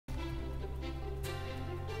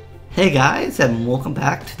Hey guys, and welcome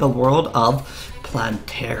back to the world of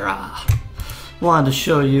Plantera. Wanted to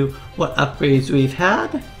show you what upgrades we've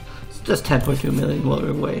had. It's just 10.2 million while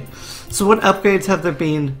we're away. So what upgrades have there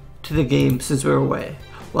been to the game since we were away?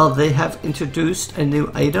 Well, they have introduced a new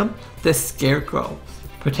item, the Scarecrow.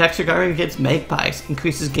 Protects your guard against magpies,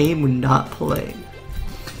 increases game when not playing.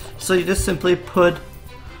 So you just simply put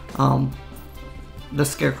the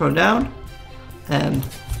Scarecrow down and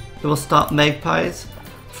it will stop magpies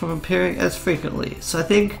from appearing as frequently. So I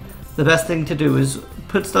think the best thing to do is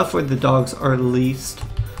put stuff where the dogs are least,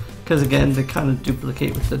 because again they kind of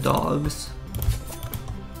duplicate with the dogs.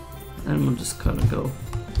 And we'll just kind of go.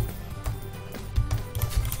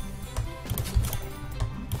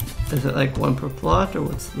 Is it like one per plot, or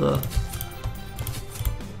what's the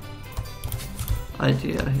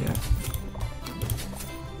idea here?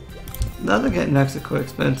 Now they're getting actually quite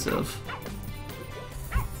expensive.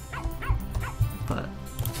 But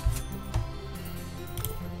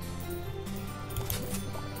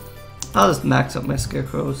I'll just max out my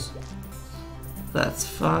scarecrows. That's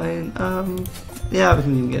fine. Yeah, we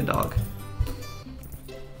can even get a dog.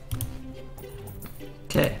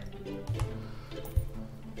 Okay.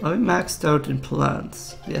 Are we maxed out in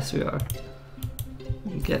plants? Yes, we are.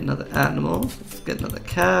 We can get another animal. Let's get another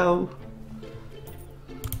cow.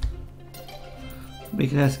 We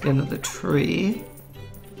can also get another tree.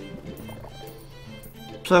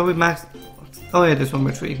 So we maxed. Oh yeah, there's one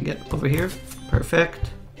more tree you can get over here. Perfect.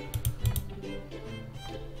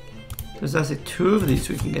 There's actually two of these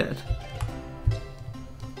we can get.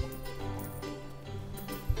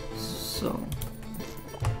 So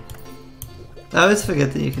I always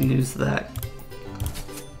forget that you can use that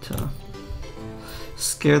to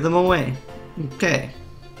scare them away. Okay.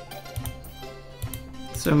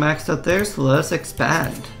 So we're maxed out there, so let us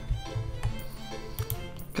expand.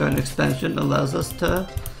 Garden expansion allows us to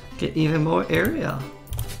get even more area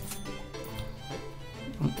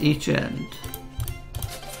on each end.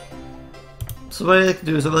 So what I like to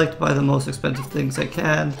do is I like to buy the most expensive things I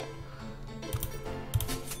can,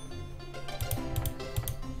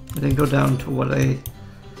 and then go down to what I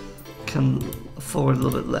can afford a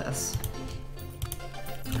little bit less.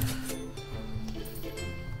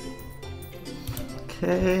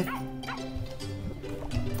 Okay.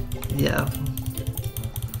 Yeah.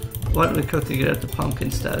 Why don't we quickly get out the pumpkin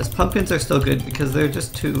status? Pumpkins are still good because they're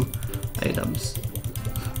just 2 items.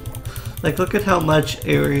 Like, look at how much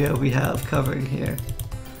area we have covering here.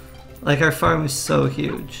 Like, our farm is so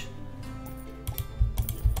huge.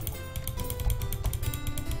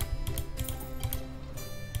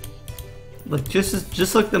 Like,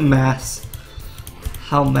 just look the mass.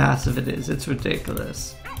 How massive it is. It's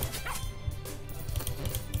ridiculous.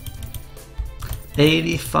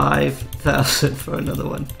 85,000 for another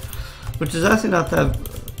one. Which is actually not that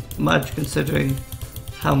much considering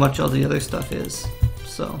how much all the other stuff is.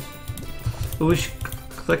 So. But we should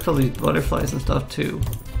collect all these butterflies and stuff too,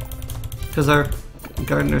 because our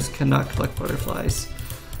gardeners cannot collect butterflies,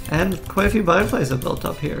 and quite a few butterflies have built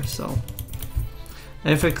up here. So,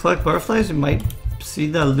 and if we collect butterflies, we might see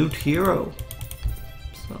the loot hero.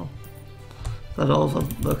 So that all of them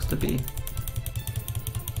looks to be.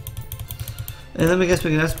 And then I guess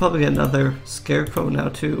we can probably get another scarecrow now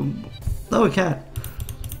too. No, we can't.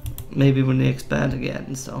 Maybe when they expand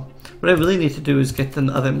again. So what I really need to do is get the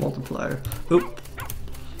other multiplier. Oop.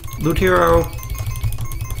 Loot hero.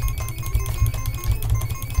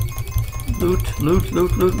 Loot, loot,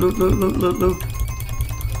 loot, loot, loot, loot, loot, loot, loot.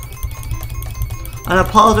 And I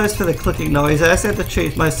apologize for the clicking noise. I actually had to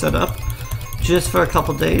change my setup just for a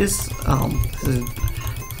couple days.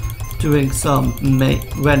 Doing some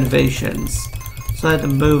renovations. So I had to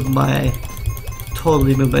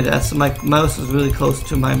totally move my desk. So my mouse is really close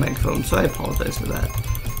to my microphone, so I apologize for that.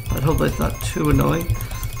 But hopefully it's not too annoying.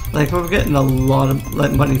 Like, we're getting a lot of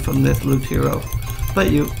money from this loot hero,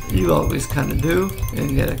 but you always kind of do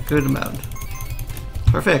and get a good amount.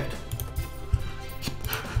 Perfect.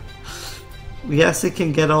 We actually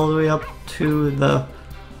can get all the way up to the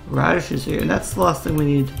radishes here, and that's the last thing we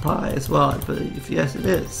need to buy as well, I believe. Yes, it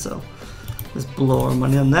is. So let's blow our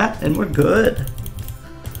money on that, and we're good.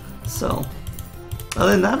 So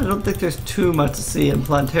other than that, I don't think there's too much to see in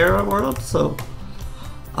Plantera world. So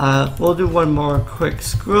we'll do one more quick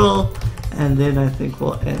scroll, and then I think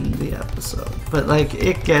we'll end the episode. But like,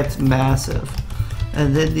 it gets massive,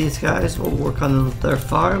 and then these guys will work on their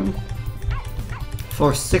farm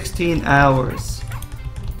for 16 hours.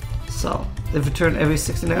 So if you turn every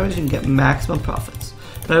 16 hours, you can get maximum profits.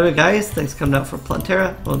 But anyway guys, thanks for coming out for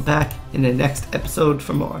Plantera. We'll be back in the next episode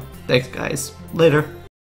for more. Thanks guys. Later.